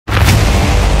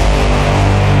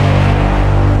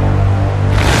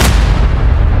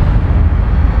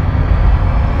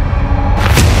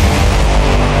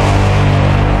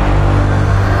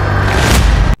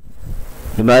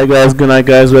Good night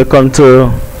guys, welcome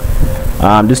to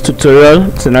this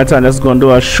tutorial. Tonight I'm just going to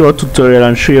do a short tutorial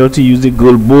and show you how to use the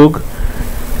Goldberg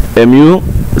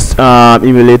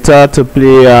emulator to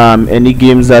play any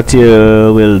games that you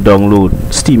will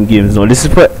download, Steam games. Now this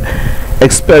is for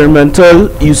experimental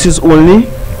uses only,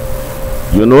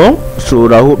 you know, so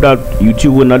I hope that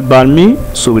YouTube will not ban me.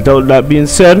 So without that being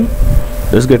said,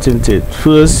 let's get into it.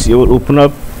 First you will open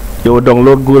up, you will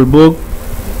download Goldberg.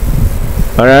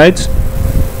 Alright,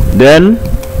 then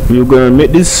we're gonna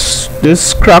make this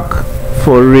crack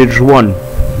for rage 1.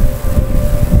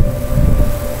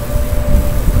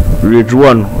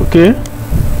 Okay,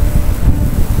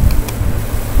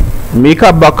 make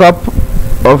a backup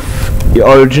of the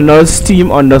original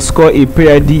Steam underscore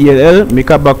APIDELL. Make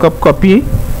a backup copy.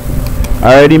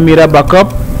 I already made a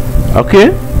backup.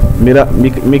 Okay,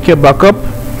 make a backup,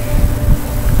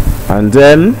 and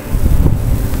then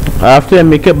after I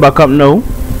make a backup, now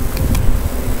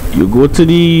you go to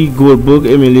the Goldberg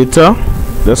emulator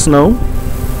just now,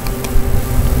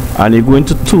 and you go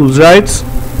into tools, right?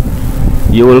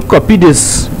 You will copy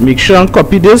this, make sure and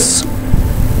copy this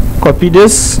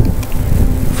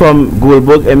from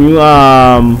Goldberg MU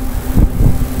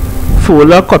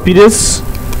folder. Copy this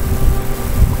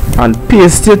and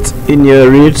paste it in your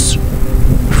rage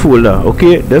folder.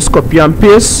 Okay, just copy and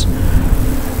paste.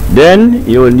 Then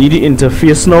you will need the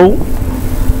interface now,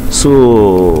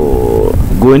 so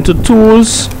go into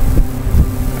tools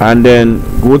and then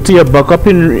go to your backup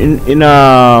go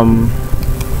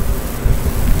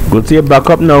to your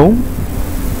backup now,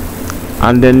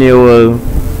 and then you will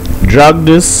drag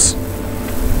this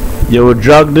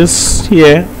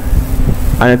here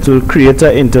and it will create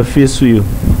an interface for you.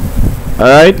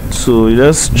 Alright, so you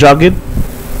just drag it.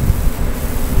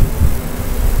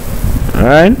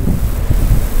 Alright,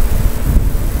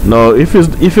 now if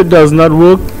it does not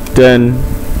work, then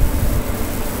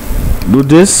do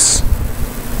this,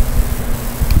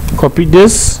 copy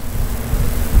this,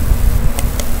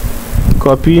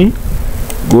 copy,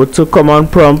 go to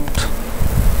command prompt,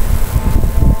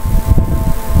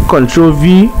 Ctrl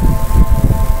V.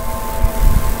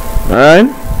 Alright,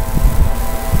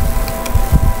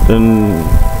 then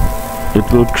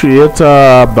it will create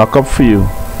a backup for you.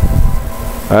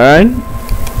 Alright,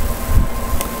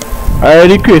 I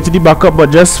already created the backup,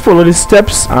 but just follow the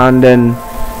steps and then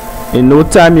in no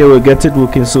time you will get it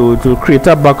working. So it will create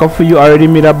a backup for you. I already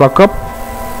made a backup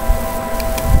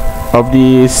of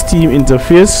the Steam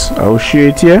interface. I will show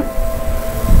it here.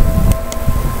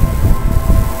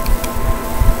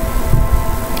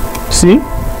 See,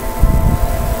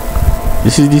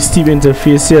 this is the Steam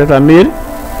interface here that I made.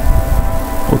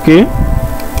 Okay,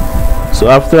 so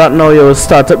after that, now you will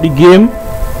start up the game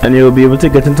and you will be able to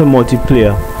get into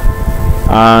multiplayer.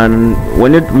 And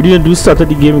when you do start up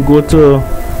the game, go to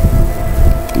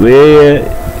where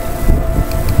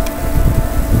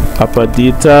upper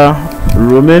data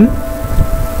roaming,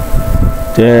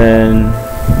 then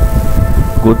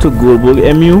go to Goldberg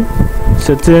MU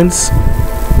settings,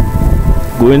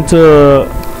 go into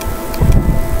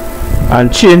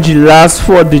and change the last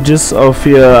 4 digits of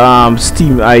your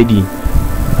Steam ID.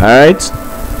 Alright,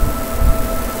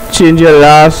 change your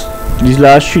these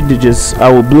last 3 digits. I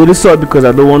will blow this out because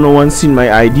I don't want no one seeing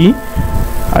my ID.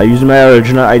 I use my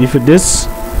original ID for this.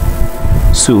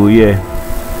 So yeah,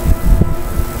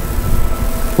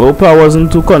 hope I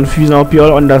wasn't too confused. I hope you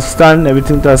all understand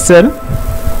everything that I said.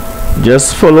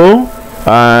 Just follow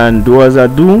and do as I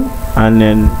do, and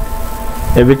then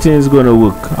everything is gonna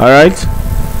work. Alright,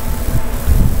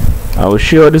 I will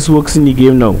show you how this works in the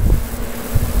game now.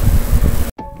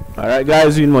 Alright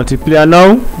guys, we're in multiplayer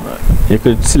now. You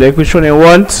could select which one you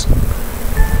want,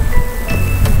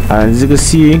 and as you can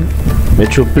see,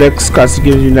 Metroplex Castle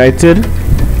Games United.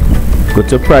 Go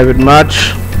to private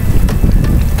match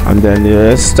and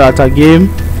then start a game.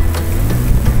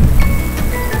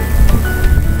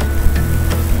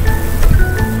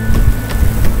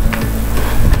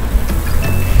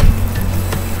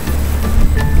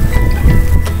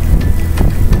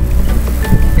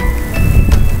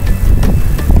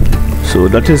 So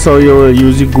that is how you will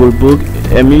use the Goldberg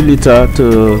emulator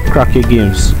to crack your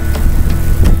games.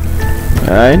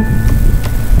 Alright,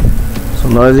 so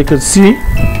now as you can see,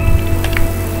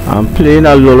 I'm playing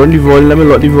a lot on the volume. Let me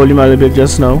lower the volume a little bit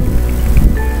just now.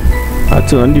 I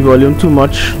turned the volume too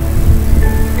much.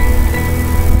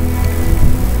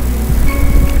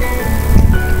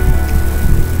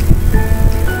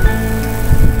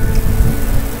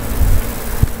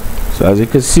 So as you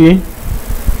can see,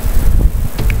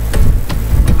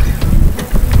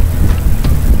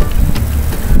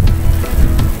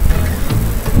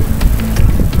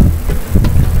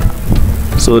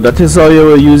 So that is how you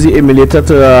will use the emulator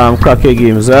to crack your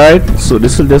games, right? So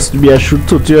this will just be a short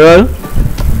tutorial.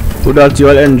 Hope that you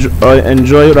all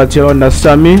enjoy, that you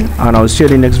understand me, and I'll see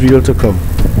you in the next video to come.